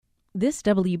This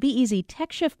WBEZ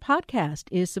Tech Shift podcast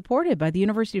is supported by the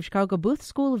University of Chicago Booth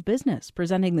School of Business,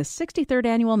 presenting the 63rd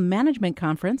Annual Management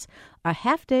Conference, a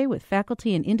half day with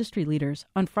faculty and industry leaders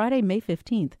on Friday, May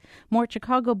 15th. More at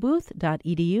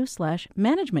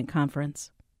chicagobooth.edu/management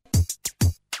conference.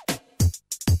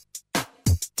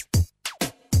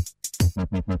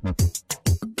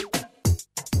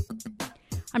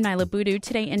 I'm Nyla Boodoo.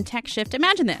 Today in Tech Shift,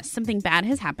 imagine this. Something bad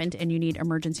has happened and you need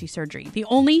emergency surgery. The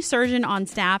only surgeon on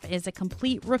staff is a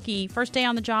complete rookie. First day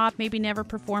on the job, maybe never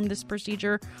performed this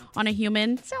procedure on a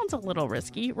human. Sounds a little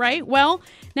risky, right? Well,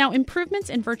 now improvements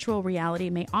in virtual reality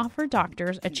may offer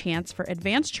doctors a chance for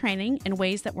advanced training in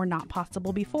ways that were not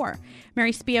possible before.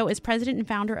 Mary Spio is president and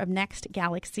founder of Next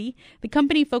Galaxy. The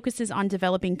company focuses on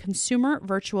developing consumer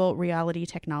virtual reality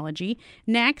technology.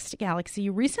 Next Galaxy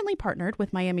recently partnered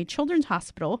with Miami Children's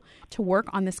Hospital to work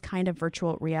on this kind of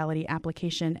virtual reality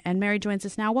application. And Mary joins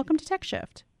us now. Welcome to Tech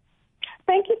Shift.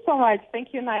 Thank you so much.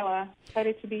 Thank you, Nyla.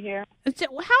 Excited to be here. So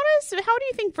how do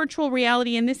you think virtual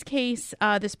reality, in this case,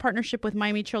 this partnership with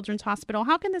Miami Children's Hospital,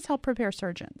 how can this help prepare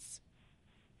surgeons?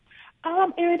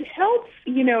 It helps,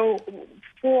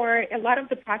 for a lot of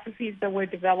the processes that we're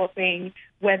developing,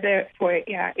 whether for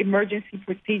emergency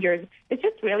procedures, it's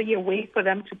just really a way for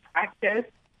them to practice.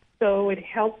 So it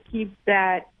helps keep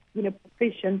that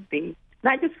proficiency,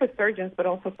 not just for surgeons, but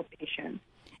also for patients.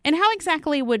 And how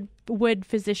exactly would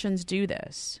physicians do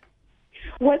this?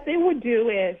 What they would do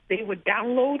is they would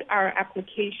download our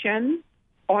application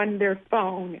on their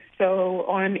phone, so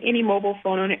on any mobile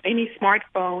phone, on any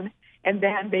smartphone, and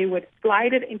then they would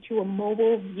slide it into a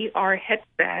mobile VR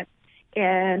headset,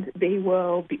 and they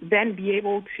will then be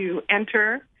able to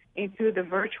enter into the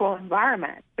virtual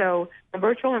environment. So the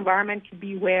virtual environment could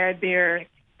be where they're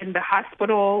in the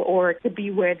hospital, or it could be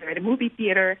where they're at a movie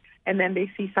theater, and then they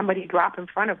see somebody drop in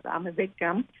front of them, a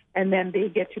victim, and then they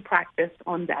get to practice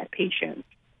on that patient.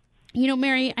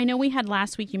 Mary, I know we had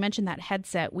last week, you mentioned that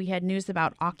headset. We had news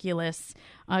about Oculus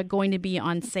going to be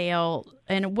on sale.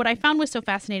 And what I found was so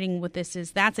fascinating with this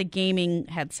is that's a gaming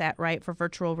headset, right, for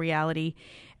virtual reality.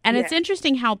 And It's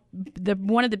interesting how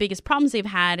one of the biggest problems they've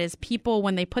had is people,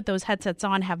 when they put those headsets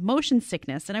on, have motion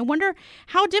sickness. And I wonder,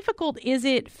 how difficult is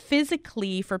it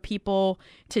physically for people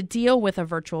to deal with a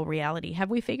virtual reality? Have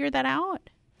we figured that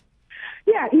out?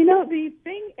 Yeah, the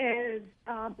thing is,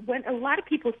 when a lot of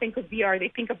people think of VR, they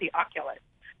think of the Oculus.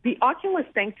 The Oculus,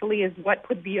 thankfully, is what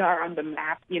put VR on the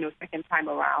map, second time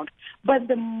around. But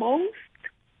the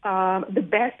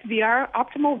best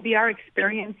optimal VR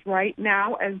experience right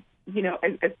now, as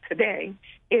today,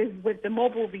 is with the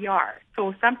mobile VR.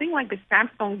 So something like the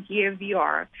Samsung Gear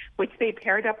VR, which they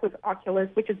paired up with Oculus,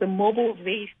 which is a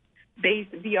mobile-based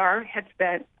VR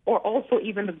headset, or also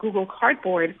even the Google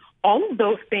Cardboard. All of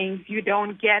those things, you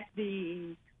don't get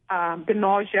the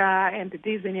nausea and the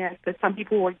dizziness that some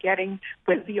people were getting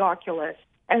with the Oculus.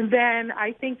 And then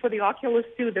I think for the Oculus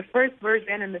 2, the first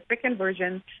version and the second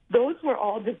version, those were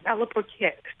all developer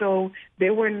kits. So they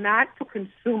were not for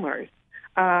consumers.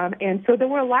 And so there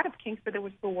were a lot of kinks that they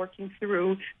were still working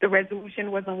through. The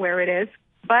resolution wasn't where it is.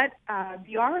 But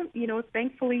VR,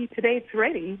 thankfully today it's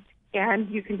ready. And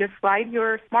you can just slide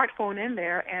your smartphone in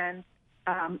there and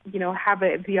have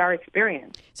a VR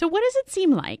experience. So what does it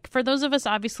seem like? For those of us,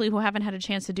 obviously, who haven't had a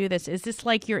chance to do this, is this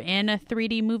like you're in a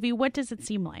 3D movie? What does it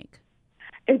seem like?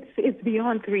 It's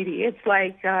beyond 3D. It's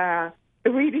like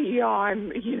 3D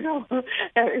on,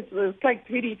 it's like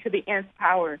 3D to the nth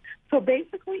power. So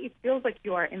basically, it feels like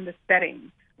you are in the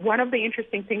setting. One of the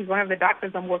interesting things, one of the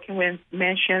doctors I'm working with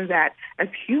mentioned that as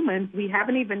humans, we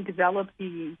haven't even developed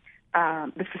the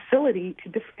facility to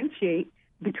differentiate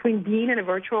between being in a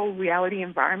virtual reality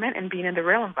environment and being in the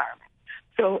real environment.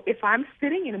 So if I'm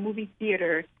sitting in a movie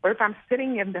theater, or if I'm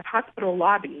sitting in the hospital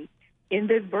lobby in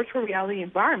this virtual reality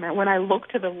environment, when I look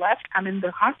to the left, I'm in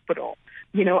the hospital.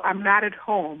 I'm not at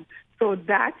home. So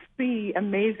that's the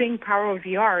amazing power of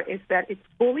VR, is that it's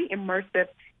fully immersive.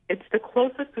 It's the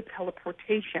closest to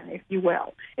teleportation, if you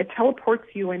will. It is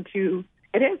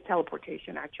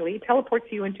teleportation, actually. It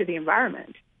teleports you into the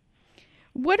environment.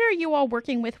 What are you all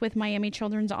working with Miami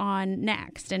Children's on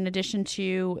next, in addition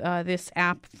to this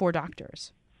app for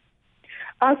doctors?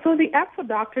 So the app for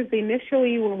doctors,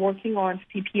 initially we're working on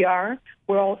CPR.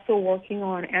 We're also working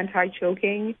on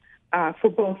anti-choking for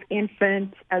both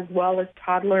infant as well as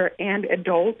toddler and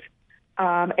adult.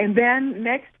 And then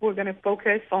next we're going to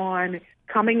focus on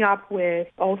coming up with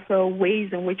also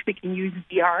ways in which we can use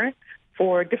VR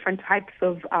for different types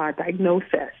of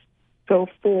diagnosis. So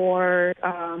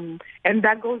and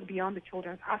that goes beyond the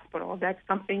Children's Hospital. That's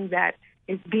something that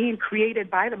is being created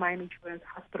by the Miami Children's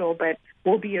Hospital, but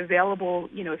will be available,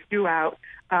 throughout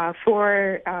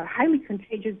for highly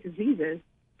contagious diseases,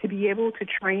 to be able to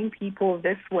train people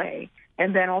this way,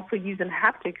 and then also using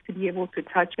haptics to be able to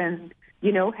touch and,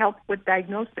 help with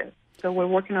diagnosis. So we're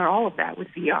working on all of that with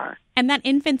VR. And that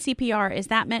infant CPR, is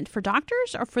that meant for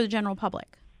doctors or for the general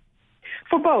public?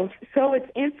 For both. So it's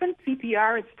infant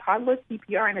CPR, it's toddler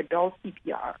CPR, and adult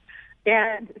CPR.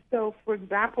 And so, for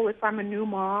example, if I'm a new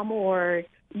mom or,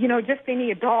 just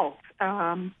any adult,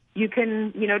 you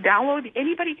can,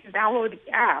 anybody can download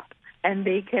the app and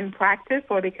they can practice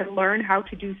or they can learn how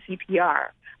to do CPR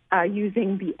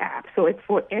using the app. So it's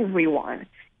for everyone.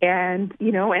 And,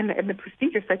 and the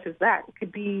procedure such as that, it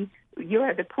could be you're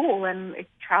at the pool and a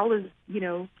child is,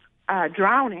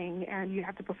 drowning and you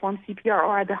have to perform CPR,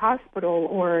 or at the hospital,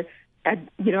 or at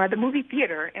the movie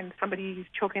theater and somebody's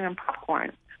choking on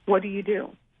popcorn. What do you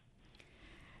do?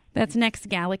 That's Next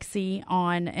Galaxy,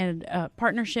 on a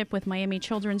partnership with Miami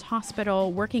Children's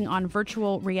Hospital, working on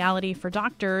virtual reality for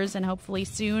doctors and hopefully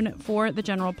soon for the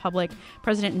general public.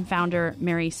 President and founder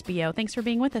Mary Spio. Thanks for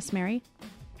being with us, Mary.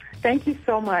 Thank you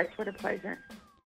so much. What a pleasure.